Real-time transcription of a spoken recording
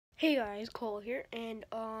Hey guys, Cole here, and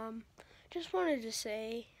just wanted to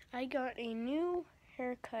say I got a new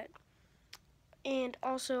haircut, and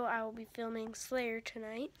also I will be filming Slayer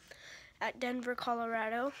tonight at Denver,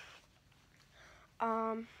 Colorado.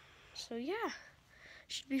 So yeah,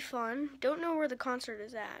 should be fun. Don't know where the concert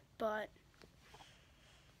is at, but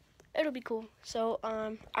it'll be cool. So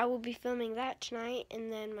I will be filming that tonight,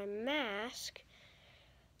 and then my mask.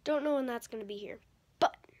 Don't know when that's gonna be here,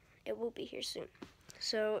 but it will be here soon.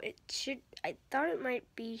 So I thought it might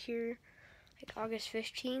be here like August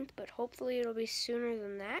 15th, but hopefully it'll be sooner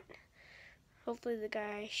than that. Hopefully the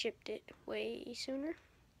guy shipped it way sooner.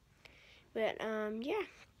 But yeah,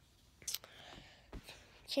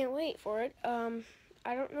 can't wait for it.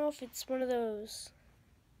 I don't know if it's one of those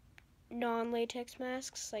non-latex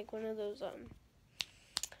masks, like one of those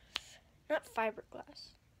not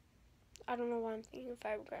fiberglass. I don't know why I'm thinking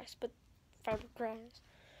fiberglass, but fiberglass.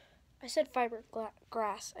 I said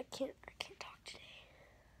fiberglass. I can't talk today.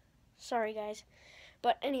 Sorry guys.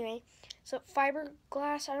 But anyway, so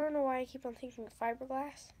fiberglass, I don't know why I keep on thinking of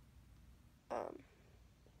fiberglass.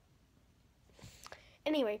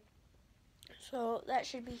 Anyway, so that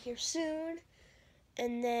should be here soon.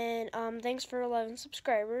 And then thanks for 11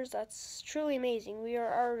 subscribers. That's truly amazing. We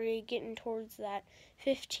are already getting towards that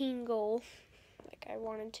 15 goal like I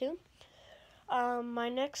wanted to. My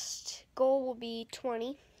next goal will be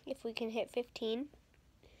 20 if we can hit 15.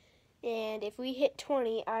 And if we hit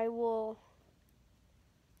 20, I will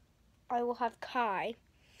have Kai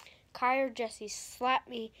or Jesse slap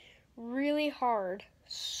me really hard,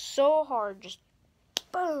 so hard, just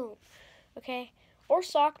boom, okay? Or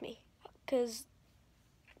sock me, because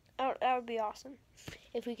that would be awesome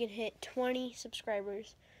if we can hit 20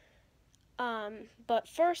 subscribers. But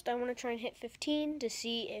first, I want to try and hit 15 to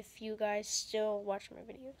see if you guys still watch my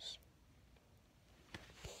videos.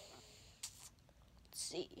 Let's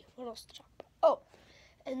see, what else to talk about? Oh,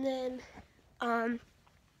 and then,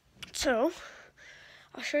 so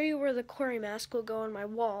I'll show you where the quarry mask will go on my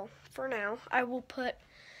wall. For now, I will put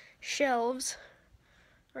shelves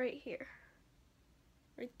right here,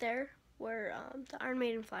 right there, where the Iron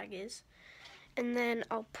Maiden flag is. And then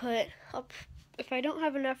if I don't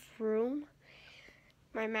have enough room,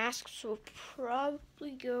 my masks will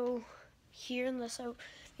probably go here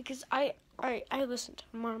because I listen to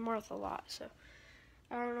Monomarth a lot, so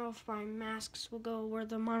I don't know if my masks will go where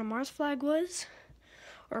the Monomarth flag was,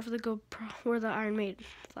 or if they go where the Iron Maiden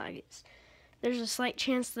flag is. There's a slight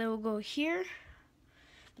chance they will go here,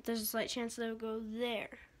 but there's a slight chance they will go there.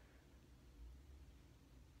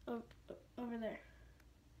 Over there.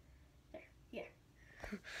 There, yeah.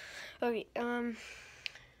 Okay, there's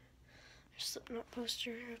a Slipknot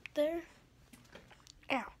poster up there.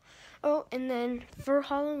 Ow. Oh, and then for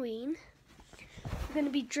Halloween, I'm going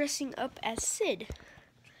to be dressing up as Sid.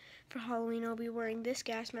 For Halloween, I'll be wearing this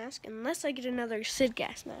gas mask, unless I get another Sid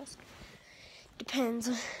gas mask. Depends.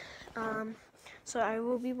 So I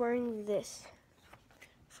will be wearing this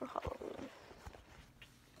for Halloween.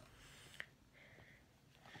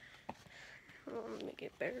 Let me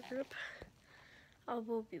get better grip. I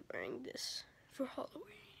will be wearing this for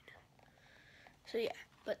Halloween. So yeah,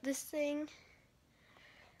 but this thing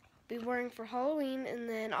I'll be wearing for Halloween, and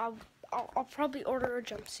then I'll probably order a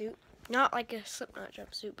jumpsuit. Not like a Slipknot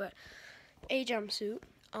jumpsuit, but a jumpsuit.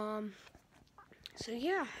 So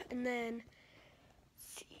yeah, and then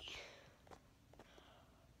let's see.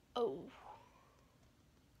 Oh,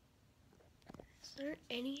 is there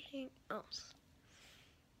anything else?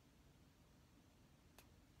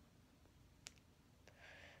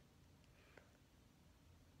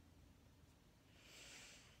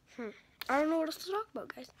 I don't know what else to talk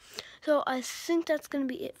about, guys. So I think that's gonna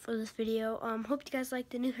be it for this video. Hope you guys like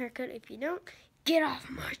the new haircut. If you don't, get off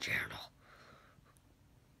my channel.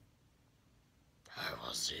 I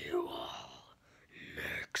will see you all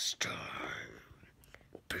next time.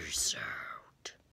 Peace out.